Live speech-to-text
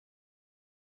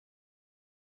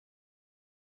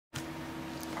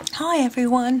Hi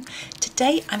everyone!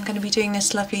 Today I'm going to be doing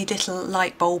this lovely little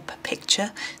light bulb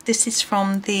picture. This is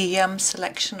from the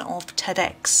selection of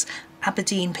TedX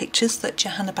Aberdeen pictures that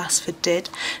Johanna Basford did.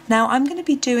 Now I'm going to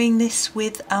be doing this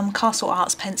with Castle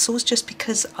Arts pencils just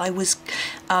because I was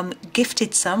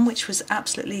gifted some, which was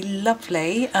absolutely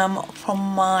lovely, from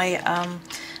my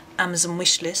Amazon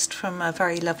wish list from a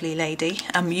very lovely lady.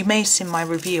 You may have seen my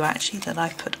review actually that I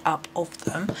put up of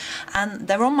them, and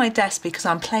they're on my desk because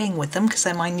I'm playing with them because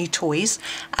they're my new toys,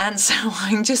 and so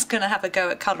I'm just going to have a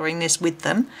go at colouring this with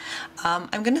them.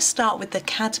 I'm going to start with the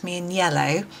Cadmium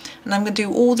Yellow, and I'm going to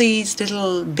do all these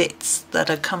little bits that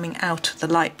are coming out of the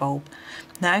light bulb.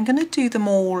 Now I'm going to do them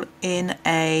all in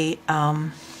a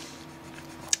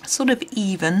sort of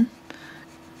even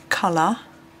colour,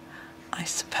 I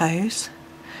suppose.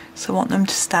 So I want them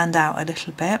to stand out a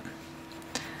little bit.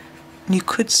 And you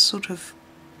could sort of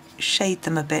shade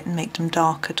them a bit and make them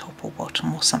darker top or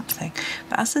bottom or something.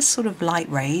 But as there's sort of light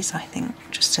rays, I think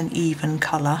just an even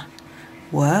colour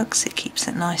works. It keeps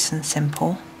it nice and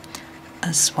simple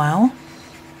as well.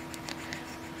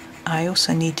 I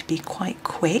also need to be quite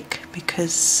quick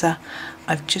because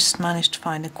I've just managed to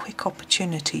find a quick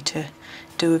opportunity to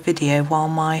do a video while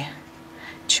my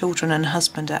children and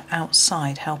husband are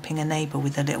outside helping a neighbour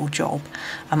with a little job.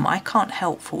 I can't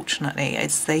help, fortunately,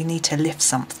 as they need to lift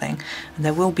something, and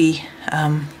there will be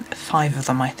 5 of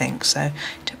them I think, so I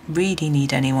don't really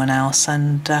need anyone else.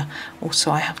 And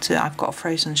also I've got a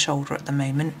frozen shoulder at the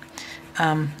moment.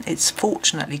 It's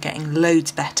fortunately getting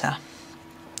loads better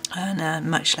and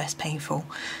much less painful,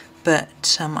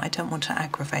 but I don't want to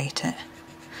aggravate it,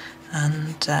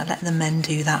 and let the men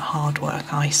do that hard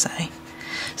work, I say.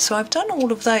 So I've done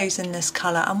all of those in this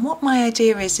colour, and what my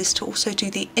idea is to also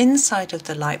do the inside of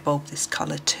the light bulb this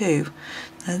colour too.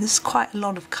 Now there's quite a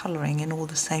lot of colouring in all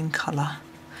the same colour,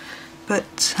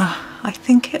 but I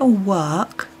think it'll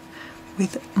work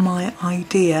with my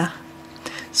idea.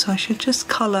 So I should just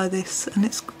colour this, and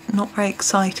it's not very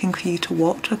exciting for you to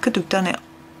watch. I could have done it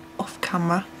off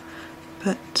camera,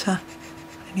 but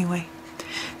anyway.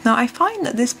 Now I find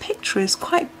that this picture is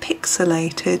quite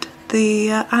pixelated, the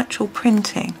actual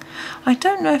printing. I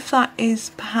don't know if that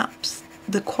is perhaps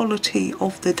the quality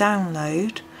of the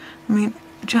download. I mean,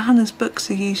 Johanna's books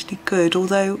are usually good,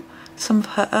 although some of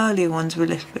her earlier ones were a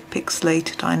little bit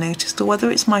pixelated, I noticed, or whether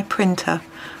it's my printer,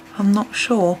 I'm not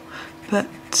sure. But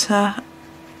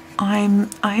I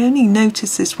only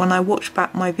noticed this when I watched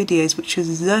back my videos, which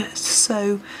is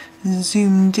so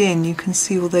zoomed in. You can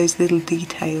see all those little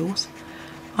details.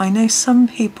 I know some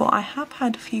people, I have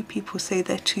had a few people say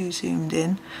they're too zoomed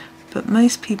in, but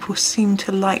most people seem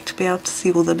to like to be able to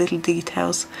see all the little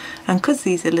details, and because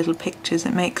these are little pictures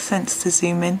it makes sense to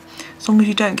zoom in. As long as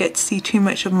you don't get to see too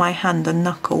much of my hand and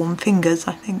knuckle and fingers,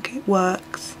 I think it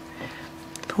works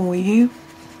for you.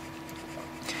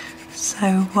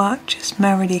 So just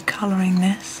merrily colouring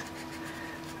this.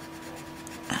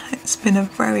 It's been a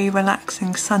very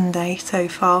relaxing Sunday so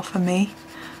far for me.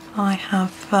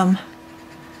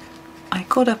 I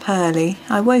got up early,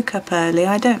 I woke up early.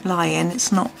 I don't lie in,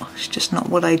 it's just not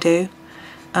what I do.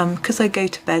 Because I go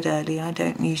to bed early, I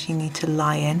don't usually need to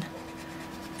lie in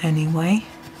anyway.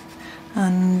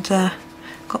 And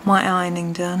got my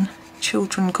ironing done.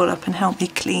 Children got up and helped me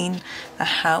clean the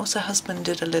house. Her husband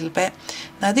did a little bit.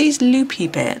 Now these loopy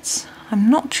bits, I'm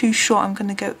not too sure. I'm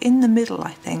going to go in the middle,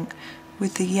 I think,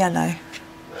 with the yellow,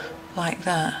 like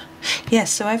that.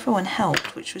 Yes, so everyone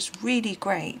helped, which was really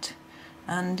great.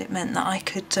 And it meant that I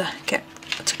could get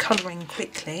to colouring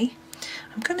quickly.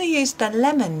 I'm going to use the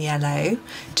lemon yellow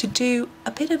to do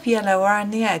a bit of yellow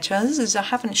around the edge. Now I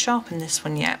haven't sharpened this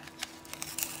one yet.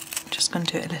 I'm just going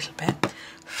to do it a little bit.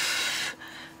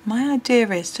 My idea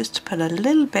is just to put a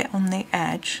little bit on the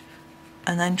edge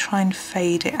and then try and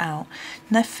fade it out.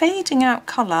 Now fading out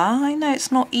colour, I know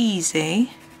it's not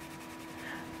easy.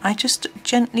 I just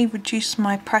gently reduce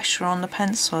my pressure on the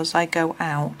pencil as I go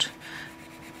out.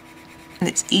 And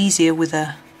it's easier with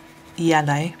a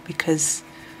yellow because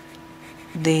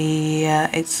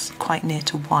it's quite near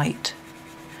to white.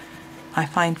 I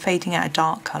find fading out a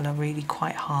dark colour really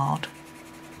quite hard,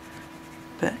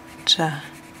 but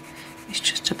it's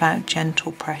just about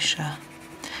gentle pressure.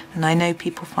 And I know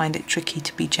people find it tricky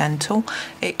to be gentle.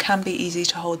 It can be easy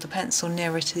to hold the pencil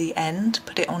nearer to the end,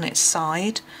 put it on its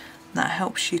side, and that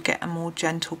helps you get a more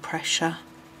gentle pressure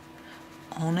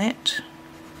on it.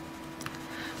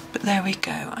 But there we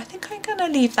go. I think I'm going to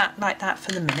leave that like that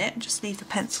for the minute. Just leave the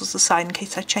pencils aside in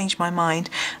case I change my mind.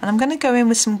 And I'm going to go in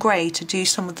with some grey to do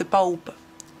some of the bulb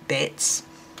bits.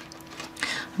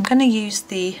 I'm going to use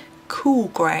the cool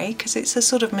grey, because it's a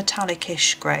sort of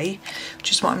metallic-ish grey, which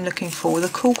is what I'm looking for. The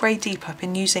cool grey deep I've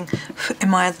been using in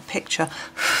my other picture,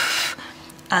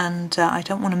 and I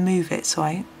don't want to move it, so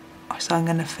I'm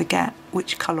going to forget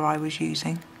which colour I was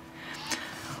using.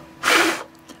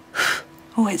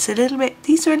 Oh, it's a little bit,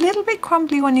 these are a little bit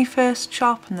crumbly when you first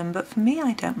sharpen them, but for me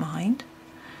I don't mind.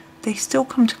 They still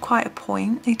come to quite a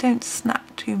point. They don't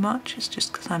snap too much. It's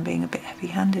just because I'm being a bit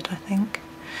heavy-handed, I think.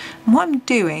 And what I'm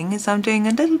doing is I'm doing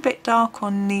a little bit dark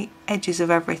on the edges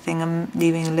of everything and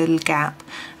leaving a little gap.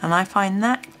 And I find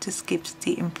that just gives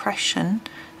the impression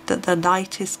that the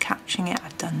light is catching it.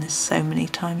 I've done this so many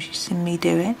times, you've seen me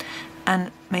do it. And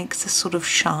it makes a sort of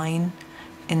shine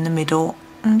in the middle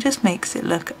and just makes it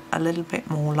look a little bit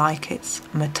more like it's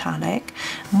metallic.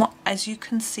 And what, as you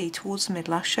can see towards the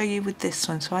middle, I'll show you with this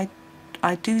one. So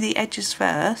I do the edges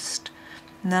first,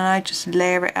 and then I just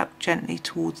layer it up gently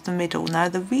towards the middle. Now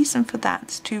the reason for that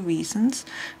is two reasons.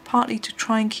 Partly to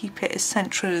try and keep it as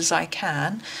central as I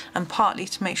can, and partly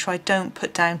to make sure I don't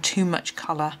put down too much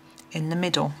colour in the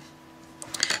middle.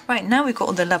 Right, now we've got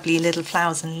all the lovely little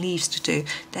flowers and leaves to do.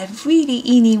 They're really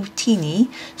teeny,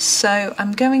 so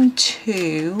I'm going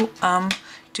to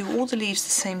do all the leaves the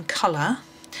same colour,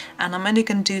 and I'm only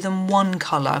going to do them one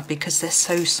colour because they're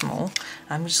so small.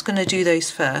 I'm just going to do those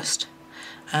first,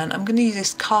 and I'm going to use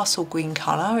this castle green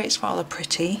colour. It's rather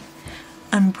pretty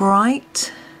and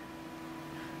bright,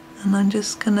 and I'm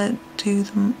just going to do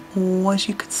them all. As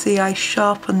you can see, I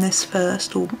sharpen this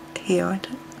first, or here, I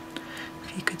don't know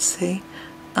if you could see.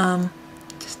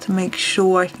 Just to make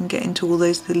sure I can get into all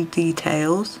those little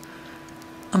details.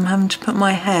 I'm having to put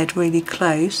my head really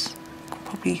close.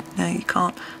 Probably, no you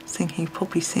can't, I was thinking you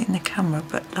probably see it in the camera,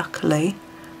 but luckily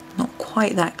not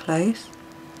quite that close.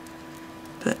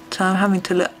 But I'm having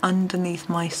to look underneath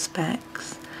my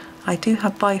specs. I do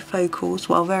have bifocals,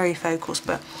 well varifocals,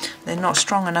 but they're not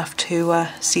strong enough to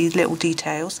see little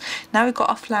details. Now we've got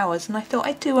our flowers, and I thought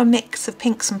I'd do a mix of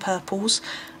pinks and purples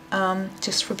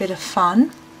just for a bit of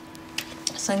fun.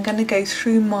 So I'm going to go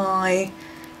through my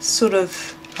sort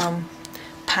of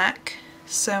pack.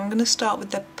 So I'm going to start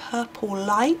with the purple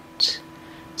light.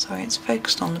 Sorry, it's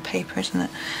focused on the paper, isn't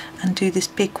it? And do this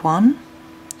big one.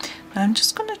 Now I'm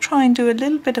just going to try and do a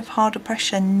little bit of harder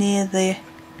pressure near the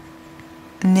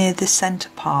centre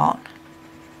part.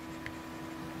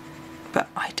 But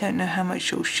I don't know how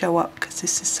much it will show up because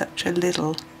this is such a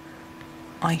little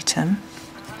item.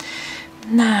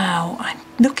 Now I'm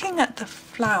looking at the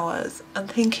flowers and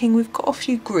thinking we've got a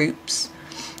few groups,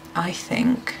 I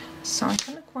think. So I'm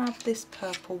going to grab this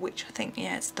purple, which I think,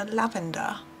 yeah, it's the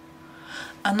lavender.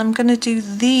 And I'm going to do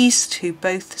these two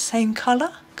both the same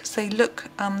colour because they look,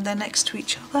 they're next to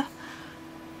each other.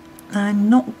 I'm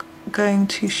not going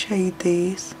to shade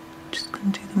these, I'm just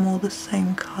going to do them all the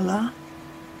same colour.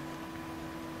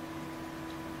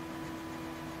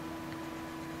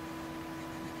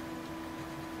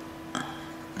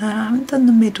 No, I haven't done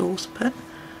the middles, but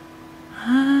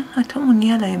I don't want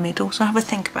yellow middle, so I'll have a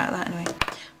think about that anyway.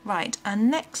 Right,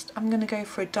 and next I'm going to go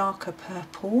for a darker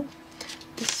purple.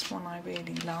 This one I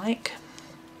really like.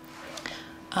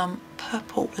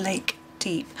 Purple Lake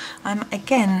Deep. I'm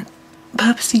again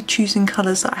purposely choosing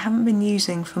colours that I haven't been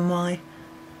using for my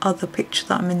other picture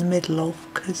that I'm in the middle of,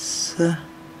 because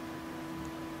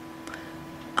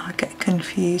I get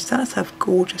confused. That's a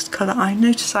gorgeous colour. I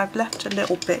notice I've left a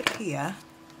little bit here,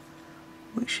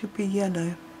 which should be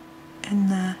yellow in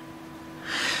there.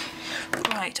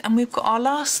 Right, and we've got our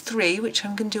last three, which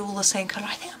I'm going to do all the same colour.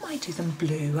 I think I might do them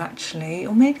blue actually,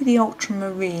 or maybe the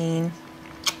ultramarine.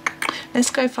 Let's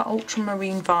go for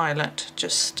Ultramarine Violet,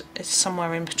 just it's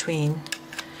somewhere in between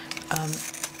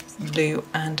blue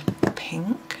and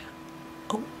pink.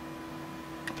 Oh,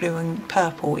 blue and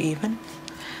purple even.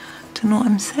 Don't know what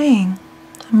I'm saying.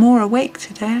 I'm more awake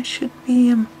today. I should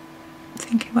be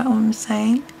thinking about what I'm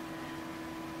saying.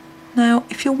 Now,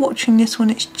 if you're watching this when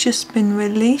it's just been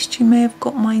released, you may have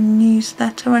got my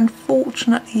newsletter.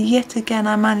 Unfortunately, yet again,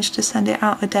 I managed to send it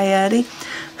out a day early.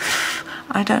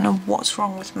 I don't know what's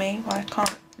wrong with me. I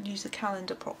can't use the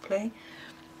calendar properly.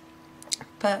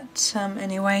 But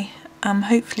anyway,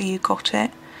 hopefully you got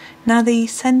it. Now the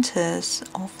centres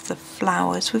of the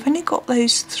flowers, we've only got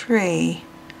those three.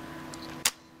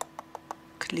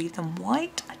 Could leave them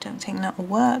white. I don't think that will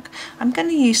work. I'm going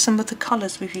to use some of the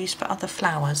colours we've used for other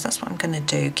flowers. That's what I'm going to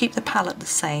do. Keep the palette the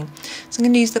same. So I'm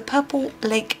going to use the Purple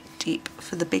Lake Deep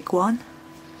for the big one.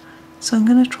 So I'm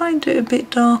going to try and do it a bit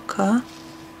darker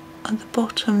at the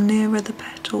bottom nearer the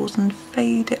petals and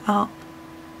fade it up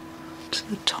to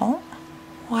the top.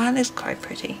 Wow, that's quite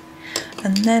pretty.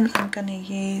 And then I'm going to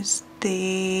use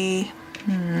the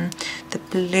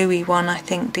bluey one, I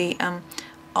think, the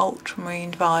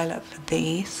Ultramarine Violet for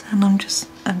these, and I'm just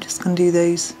going to do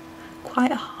those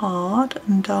quite hard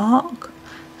and dark,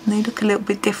 and they look a little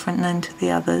bit different then to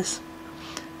the others.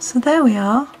 So there we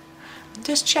are.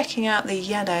 Just checking out the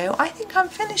yellow. I think I'm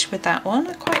finished with that one.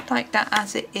 I quite like that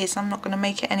as it is. I'm not going to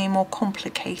make it any more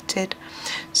complicated.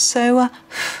 So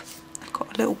I've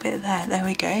got a little bit there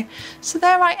we go. So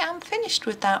there I am finished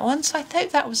with that one. So I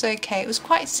thought that was okay. It was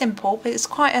quite simple, but it's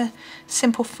quite a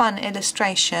simple fun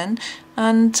illustration,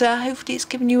 and hopefully it's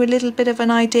given you a little bit of an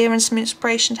idea and some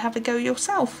inspiration to have a go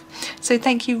yourself. So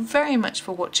thank you very much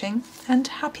for watching, and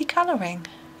happy colouring.